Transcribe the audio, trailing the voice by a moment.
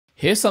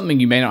Here's something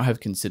you may not have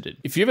considered.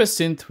 If you have a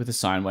synth with a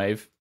sine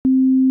wave,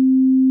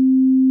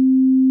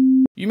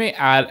 you may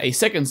add a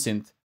second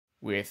synth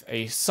with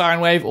a sine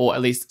wave, or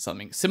at least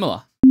something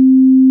similar.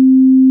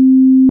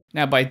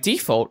 Now by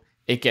default,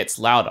 it gets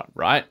louder,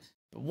 right?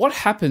 But what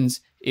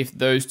happens if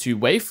those two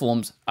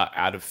waveforms are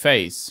out of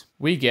phase?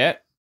 We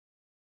get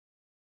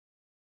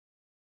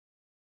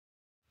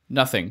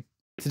nothing.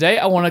 Today,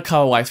 I want to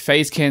cover why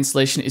phase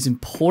cancellation is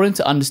important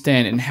to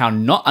understand and how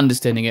not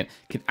understanding it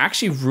can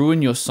actually ruin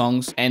your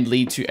songs and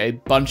lead to a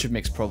bunch of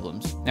mixed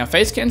problems. Now,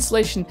 phase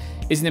cancellation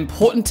is an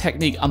important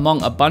technique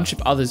among a bunch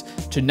of others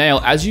to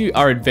nail as you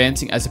are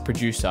advancing as a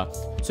producer.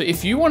 So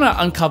if you want to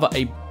uncover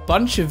a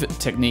bunch of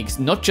techniques,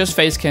 not just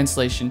phase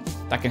cancellation,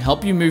 that can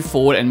help you move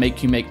forward and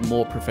make you make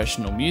more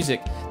professional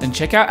music, then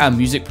check out our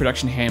music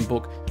production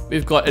handbook.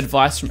 We've got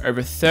advice from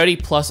over 30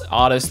 plus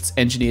artists,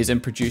 engineers,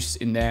 and producers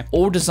in there,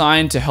 all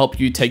designed to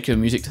help you take your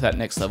music to that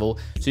next level.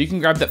 So you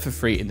can grab that for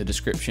free in the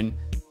description.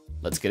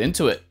 Let's get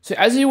into it. So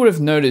as you would have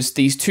noticed,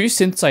 these two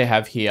synths I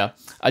have here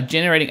are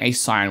generating a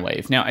sine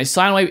wave. Now, a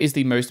sine wave is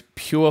the most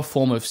pure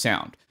form of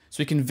sound.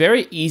 So we can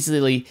very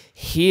easily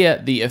hear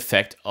the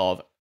effect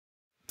of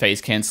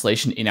phase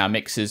cancellation in our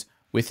mixes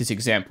with this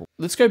example.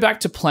 Let's go back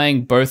to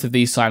playing both of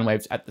these sine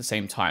waves at the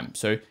same time.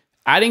 So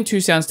adding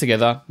two sounds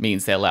together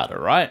means they're louder,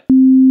 right?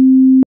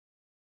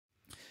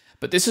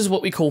 But this is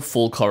what we call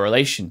full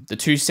correlation. The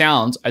two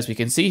sounds, as we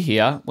can see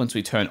here, once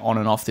we turn on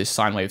and off this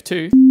sine wave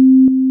 2,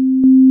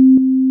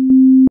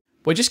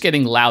 we're just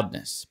getting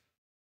loudness.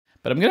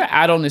 But I'm going to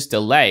add on this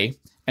delay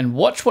and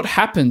watch what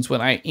happens when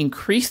I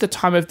increase the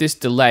time of this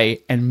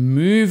delay and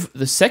move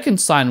the second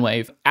sine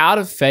wave out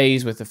of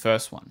phase with the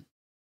first one.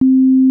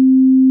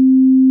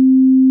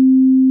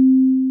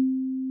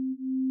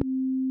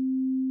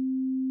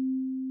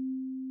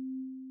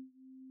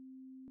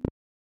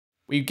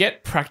 We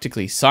get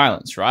practically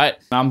silence, right?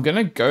 Now I'm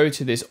gonna go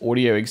to this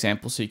audio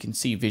example so you can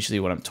see visually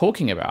what I'm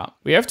talking about.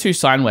 We have two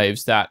sine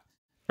waves that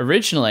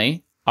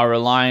originally are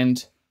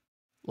aligned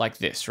like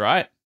this,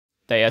 right?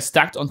 They are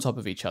stacked on top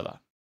of each other.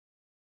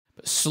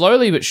 But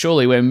slowly but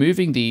surely, we're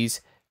moving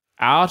these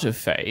out of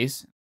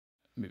phase,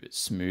 move it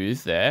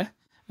smooth there,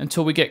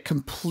 until we get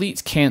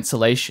complete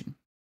cancellation.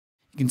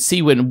 You can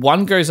see when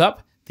one goes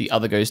up, the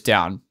other goes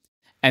down.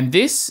 And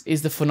this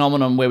is the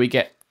phenomenon where we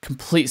get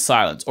complete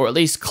silence, or at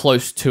least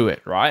close to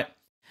it, right?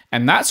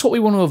 And that's what we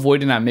want to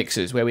avoid in our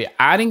mixes, where we're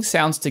adding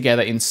sounds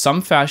together in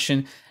some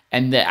fashion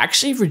and they're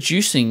actually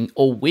reducing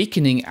or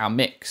weakening our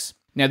mix.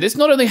 Now, this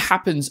not only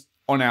happens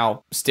on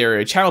our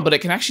stereo channel, but it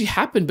can actually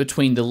happen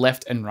between the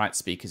left and right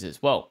speakers as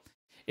well.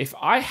 If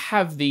I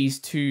have these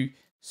two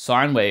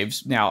sine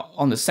waves now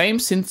on the same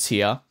synths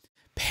here,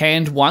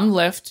 panned one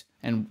left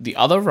and the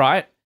other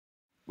right,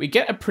 we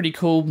get a pretty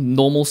cool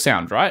normal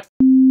sound, right?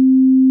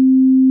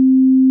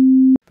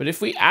 But if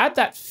we add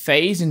that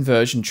phase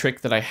inversion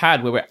trick that I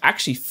had, where we're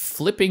actually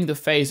flipping the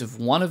phase of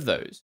one of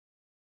those,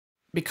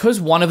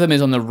 because one of them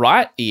is on the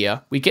right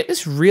ear, we get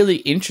this really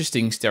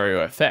interesting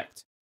stereo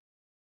effect.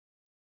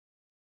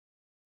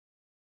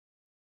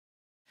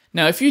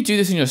 Now, if you do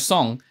this in your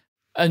song,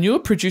 a newer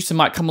producer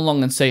might come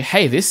along and say,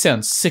 hey, this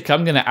sounds sick.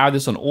 I'm going to add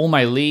this on all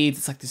my leads.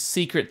 It's like this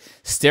secret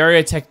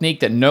stereo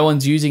technique that no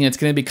one's using. It's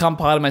going to become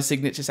part of my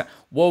signature sound.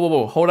 Whoa,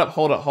 whoa, whoa,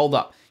 hold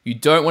up. You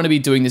don't want to be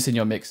doing this in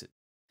your mixes.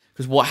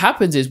 Because what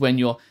happens is when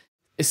you're,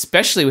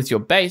 especially with your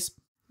bass,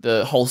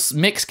 the whole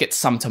mix gets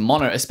summed to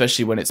mono,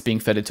 especially when it's being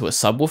fed into a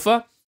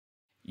subwoofer.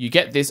 You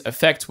get this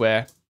effect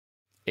where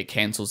it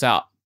cancels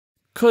out.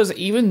 Because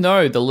even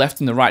though the left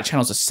and the right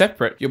channels are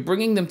separate, you're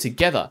bringing them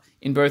together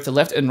in both the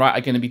left and right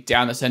are going to be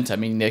down the center,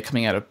 meaning they're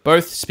coming out of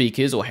both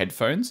speakers or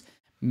headphones,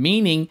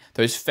 meaning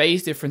those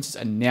phase differences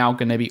are now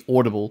going to be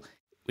audible,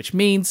 which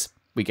means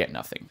we get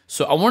nothing.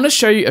 So I want to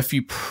show you a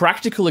few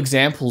practical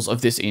examples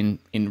of this in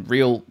the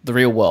real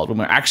world when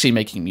we're actually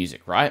making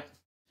music, right?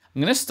 I'm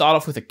going to start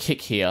off with a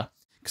kick here,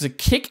 because a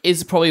kick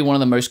is probably one of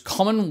the most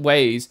common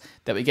ways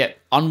that we get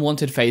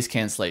unwanted phase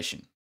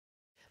cancellation.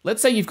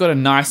 Let's say you've got a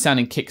nice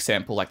sounding kick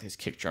sample like this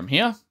kick drum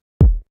here.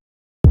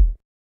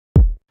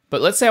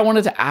 But let's say I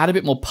wanted to add a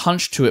bit more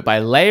punch to it by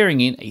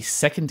layering in a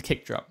second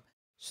kick drum.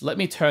 So let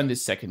me turn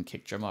this second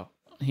kick drum up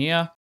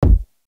here.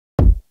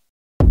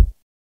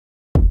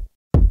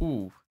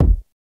 Ooh.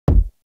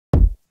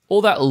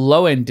 All that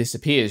low end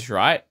disappears,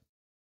 right?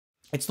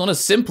 It's not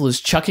as simple as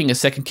chucking a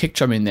second kick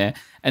drum in there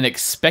and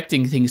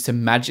expecting things to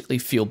magically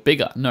feel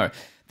bigger. No,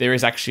 there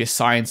is actually a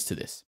science to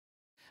this.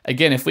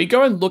 Again, if we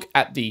go and look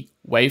at the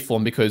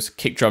waveform, because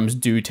kick drums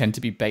do tend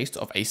to be based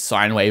off a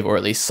sine wave or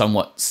at least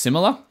somewhat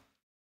similar,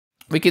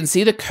 we can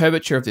see the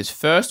curvature of this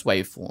first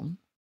waveform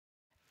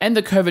and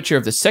the curvature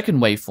of the second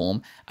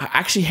waveform are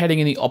actually heading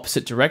in the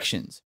opposite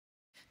directions.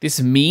 This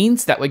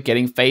means that we're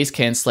getting phase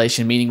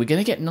cancellation, meaning we're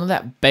going to get none of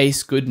that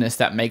bass goodness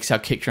that makes our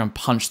kick drum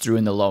punch through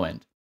in the low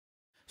end.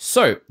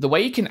 So the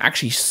way you can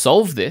actually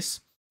solve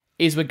this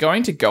is we're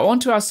going to go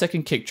onto our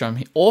second kick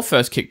drum or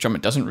first kick drum,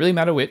 it doesn't really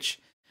matter which,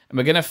 and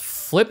we're going to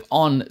flip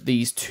on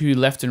these two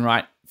left and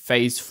right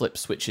phase flip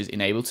switches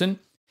in Ableton.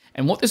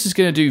 And what this is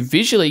going to do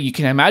visually, you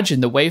can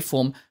imagine the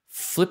waveform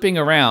flipping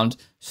around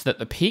so that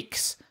the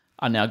peaks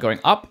are now going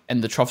up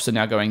and the troughs are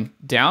now going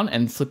down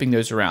and flipping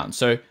those around.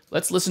 So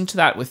let's listen to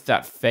that with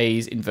that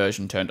phase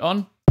inversion turned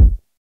on.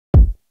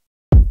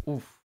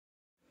 Ooh,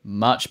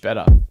 much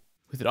better.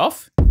 With it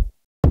off,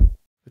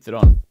 with it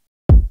on.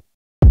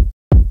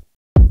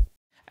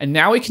 And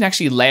now we can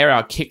actually layer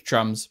our kick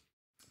drums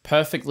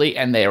perfectly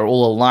and they are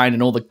all aligned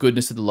and all the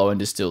goodness of the low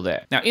end is still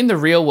there. Now in the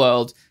real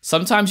world,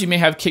 sometimes you may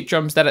have kick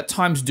drums that at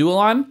times do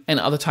align and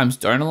other times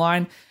don't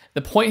align.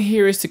 The point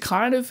here is to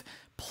kind of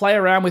play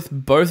around with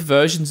both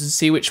versions and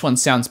see which one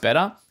sounds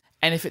better.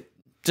 And if it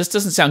just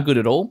doesn't sound good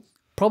at all,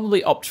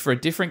 probably opt for a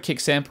different kick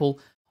sample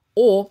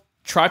or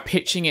try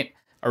pitching it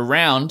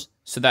around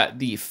so that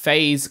the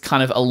phase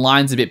kind of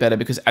aligns a bit better,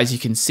 because as you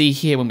can see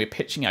here, when we're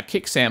pitching our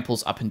kick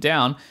samples up and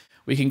down,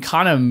 we can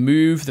kind of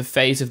move the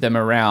phase of them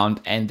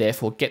around and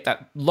therefore get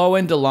that low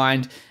end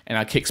aligned and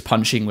our kicks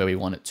punching where we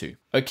want it to.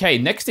 Okay,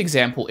 next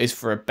example is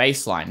for a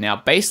bass line. Now,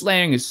 bass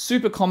layering is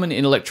super common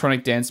in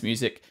electronic dance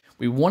music.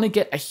 We want to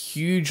get a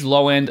huge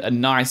low end, a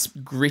nice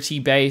gritty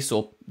bass,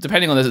 or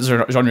depending on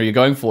the genre you're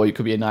going for, it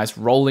could be a nice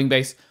rolling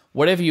bass,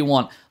 whatever you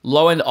want.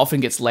 Low end often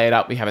gets layered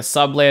up. We have a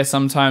sub layer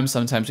sometimes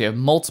we have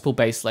multiple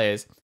bass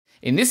layers.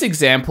 In this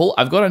example,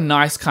 I've got a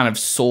nice kind of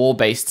saw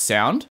based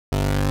sound.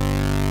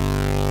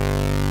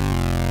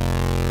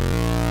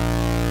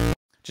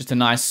 Just a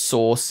nice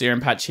saw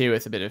serum patch here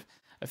with a bit of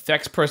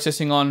effects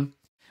processing on,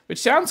 which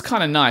sounds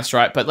kind of nice,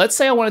 right? But let's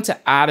say I wanted to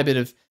add a bit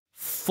of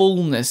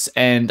fullness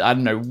and, I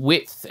don't know,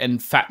 width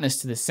and fatness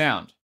to the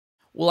sound.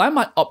 Well, I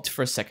might opt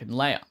for a second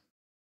layer.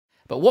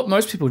 But what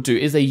most people do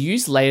is they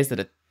use layers that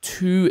are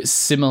too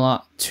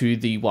similar to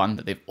the one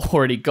that they've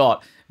already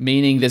got,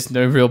 meaning there's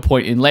no real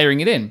point in layering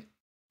it in.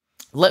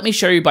 Let me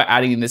show you by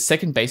adding in this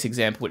second bass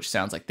example, which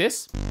sounds like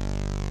this.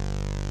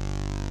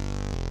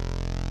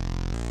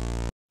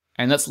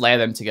 And let's layer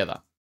them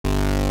together.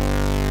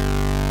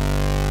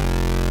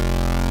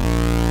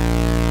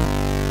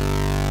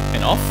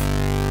 And off.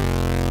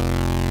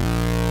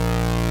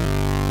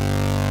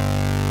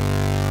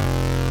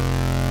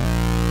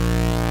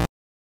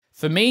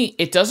 For me,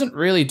 it doesn't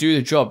really do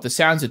the job. The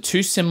sounds are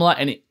too similar,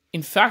 and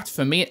in fact,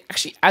 for me, it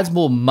actually adds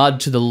more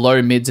mud to the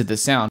low mids of the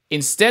sound.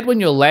 Instead,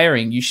 when you're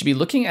layering, you should be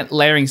looking at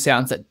layering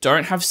sounds that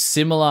don't have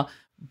similar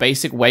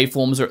basic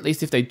waveforms, or at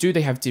least if they do,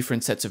 they have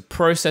different sets of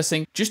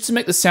processing, just to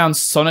make the sound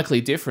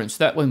sonically different, so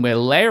that when we're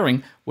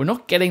layering, we're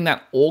not getting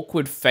that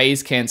awkward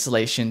phase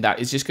cancellation that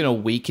is just going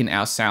to weaken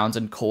our sounds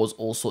and cause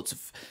all sorts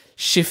of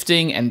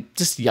shifting and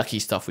just yucky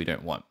stuff we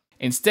don't want.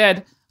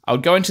 Instead, I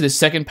would go into the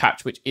second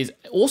patch, which is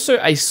also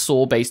a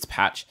saw-based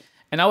patch,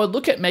 and I would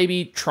look at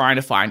maybe trying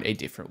to find a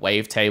different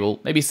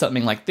wavetable, maybe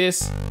something like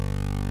this.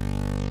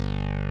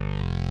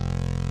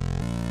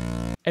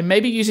 And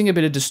maybe using a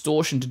bit of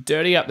distortion to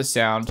dirty up the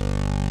sound.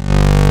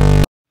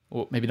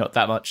 Or maybe not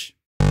that much.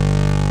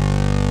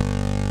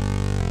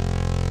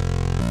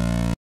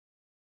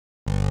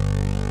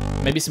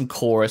 Maybe some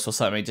chorus or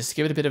something, just to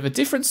give it a bit of a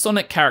different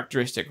sonic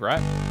characteristic,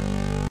 right?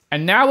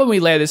 And now when we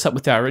layer this up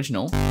with our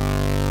original,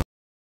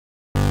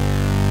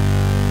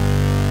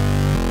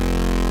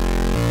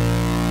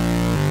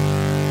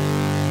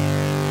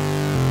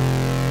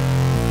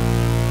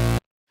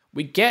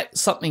 we get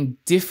something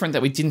different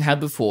that we didn't have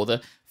before.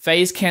 The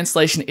phase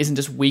cancellation isn't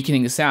just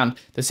weakening the sound.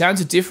 The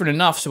sounds are different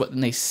enough so that when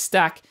they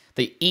stack,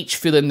 they each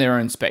fill in their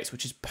own space,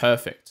 which is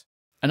perfect.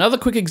 Another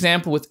quick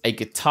example with a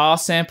guitar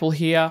sample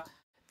here.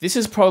 This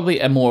is probably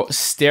a more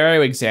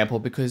stereo example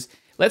because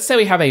let's say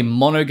we have a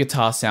mono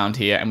guitar sound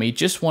here and we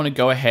just want to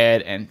go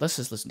ahead and let's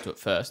just listen to it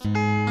first.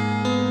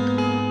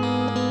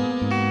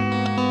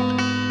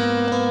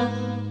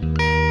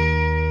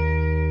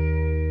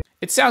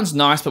 It sounds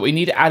nice, but we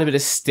need to add a bit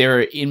of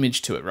stereo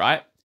image to it,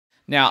 right?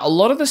 Now, a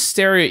lot of the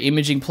stereo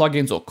imaging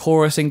plugins or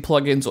chorusing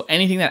plugins or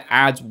anything that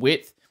adds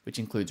width, which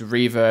includes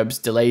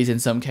reverbs, delays in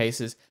some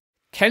cases,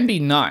 can be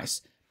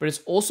nice, but it's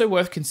also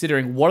worth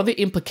considering what are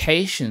the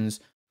implications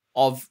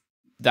of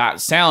that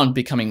sound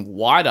becoming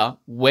wider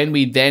when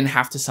we then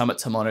have to sum it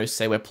to mono,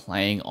 say we're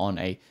playing on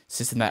a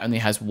system that only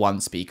has one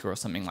speaker or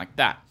something like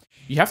that.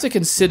 You have to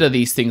consider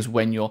these things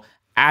when you're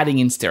adding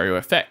in stereo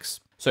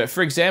effects. So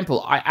for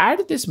example, I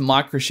added this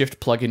microshift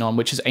plugin on,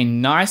 which is a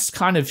nice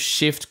kind of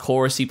shift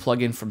chorusy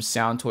plugin from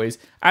Soundtoys.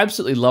 I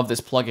absolutely love this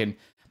plugin.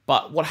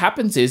 But what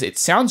happens is it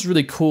sounds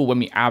really cool when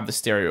we add the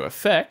stereo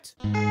effect.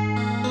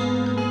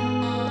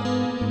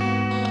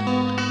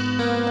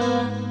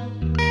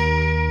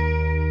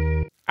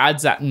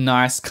 Adds that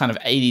nice kind of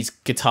 80s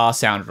guitar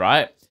sound,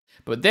 right?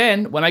 But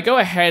then when I go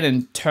ahead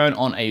and turn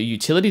on a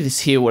utility to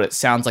hear what it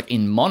sounds like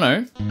in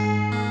mono,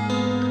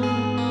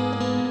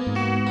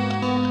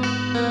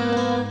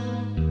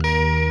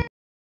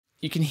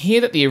 you can hear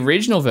that the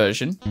original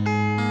version,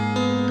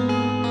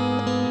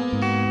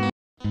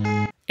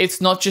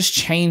 it's not just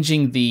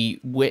changing the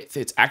width,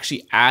 it's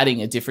actually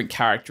adding a different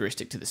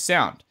characteristic to the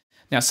sound.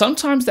 Now,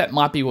 sometimes that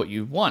might be what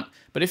you want,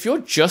 but if you're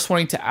just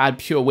wanting to add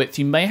pure width,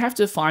 you may have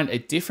to find a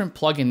different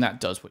plugin that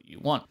does what you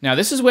want. Now,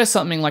 this is where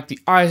something like the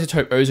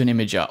Isotope Ozone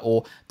Imager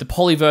or the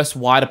Polyverse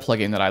Wider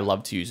plugin that I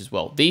love to use as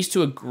well. These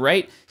two are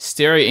great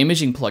stereo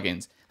imaging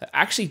plugins that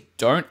actually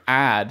don't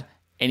add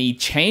any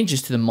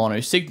changes to the mono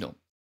signal.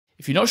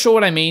 If you're not sure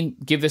what I mean,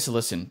 give this a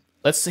listen.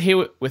 Let's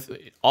hear it with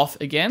it off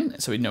again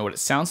so we know what it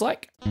sounds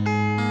like.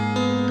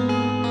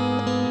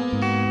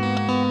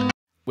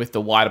 With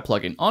the wider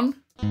plugin on.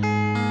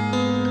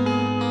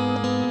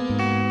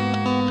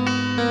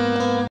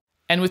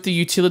 And with the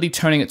utility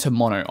turning it to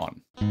mono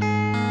on.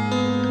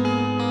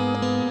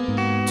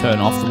 Turn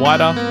off the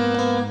wider.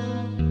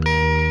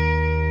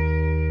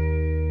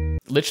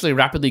 Literally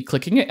rapidly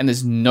clicking it, and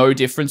there's no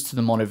difference to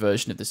the mono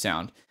version of the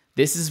sound.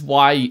 This is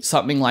why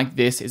something like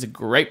this is a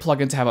great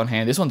plugin to have on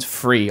hand. This one's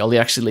free. I'll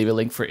actually leave a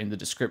link for it in the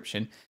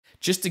description,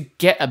 just to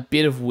get a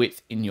bit of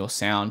width in your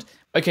sound.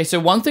 Okay, so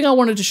one thing I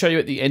wanted to show you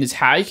at the end is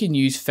how you can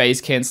use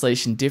phase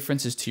cancellation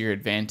differences to your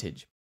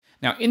advantage.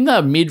 Now, in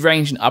the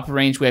mid-range and upper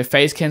range where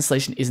phase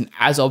cancellation isn't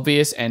as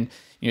obvious and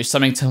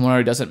something to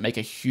mono doesn't make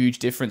a huge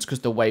difference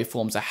because the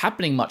waveforms are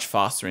happening much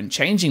faster and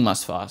changing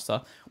much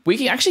faster, we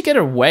can actually get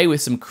away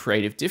with some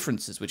creative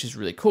differences, which is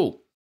really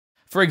cool.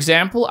 For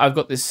example, I've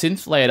got this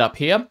synth layered up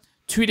here,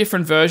 2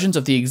 different versions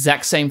of the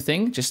exact same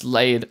thing, just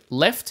layered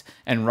left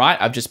and right.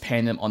 I've just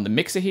panned them on the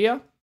mixer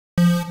here.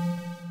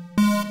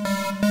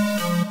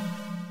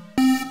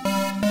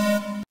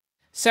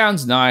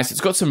 Sounds nice.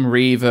 It's got some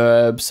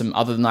reverb, some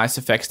other nice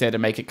effects there to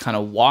make it kind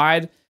of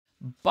wide,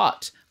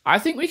 but I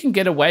think we can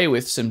get away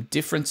with some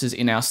differences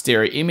in our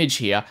stereo image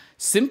here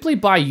simply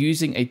by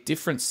using a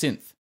different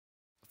synth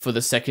for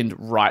the second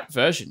right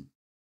version.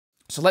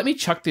 So let me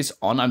chuck this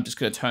on. I'm just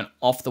going to turn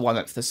off the one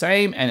that's the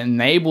same and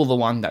enable the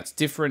one that's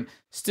different.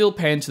 Still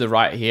pan to the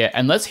right here,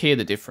 and let's hear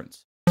the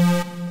difference.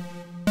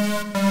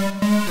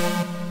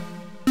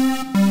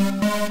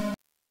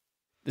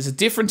 There's a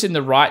difference in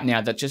the right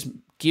now that just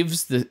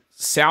gives the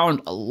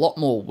sound a lot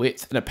more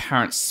width and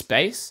apparent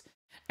space.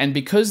 And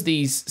because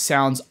these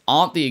sounds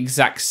aren't the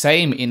exact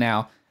same in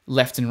our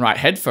left and right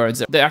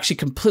headphones, they're actually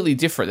completely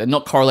different. They're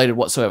not correlated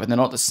whatsoever. They're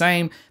not the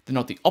same. They're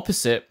not the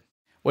opposite.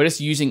 We're just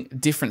using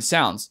different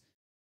sounds.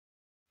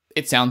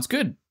 It sounds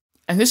good.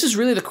 And this is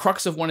really the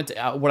crux of what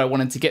I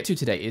wanted to get to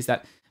today, is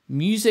that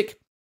music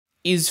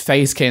is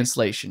phase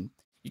cancellation.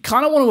 You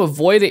kind of want to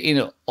avoid it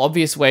in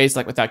obvious ways,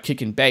 like with our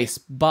kick and bass,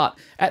 but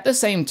at the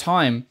same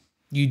time,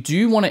 you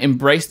do want to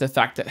embrace the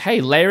fact that, hey,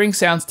 layering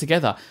sounds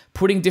together,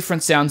 putting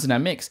different sounds in our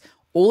mix,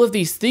 all of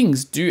these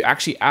things do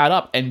actually add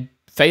up, and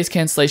phase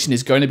cancellation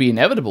is going to be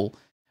inevitable.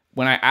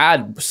 When I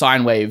add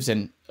sine waves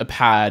and a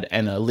pad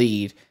and a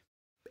lead,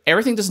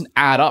 everything doesn't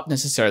add up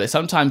necessarily.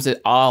 Sometimes there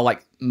are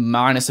like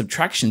minor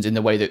subtractions in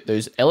the way that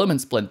those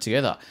elements blend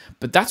together,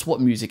 but that's what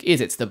music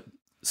is. It's the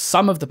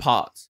sum of the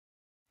parts.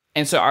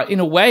 And so in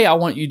a way, I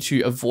want you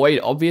to avoid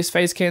obvious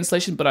phase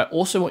cancellation, but I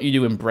also want you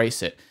to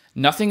embrace it.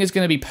 Nothing is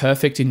going to be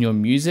perfect in your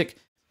music.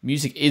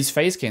 Music is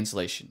phase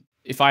cancellation.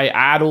 If I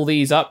add all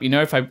these up,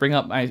 if I bring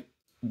up my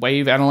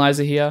wave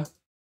analyzer here,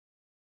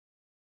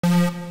 I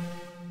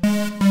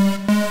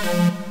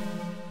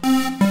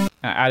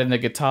add in the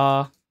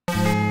guitar.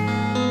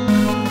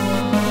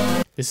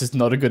 This is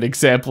not a good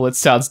example. It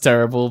sounds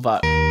terrible,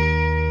 but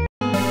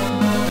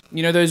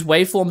those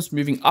waveforms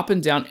moving up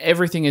and down,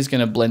 everything is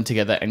going to blend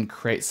together and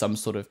create some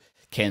sort of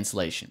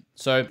cancellation.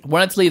 So I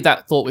wanted to leave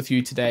that thought with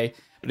you today.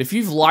 But if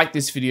you've liked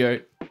this video,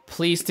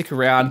 please stick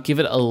around, give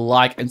it a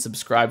like and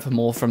subscribe for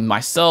more from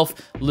myself,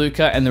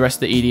 Luca, and the rest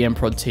of the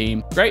EDMProd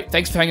team. Great.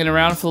 Thanks for hanging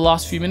around for the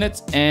last few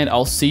minutes, and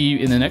I'll see you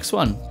in the next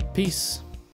one. Peace.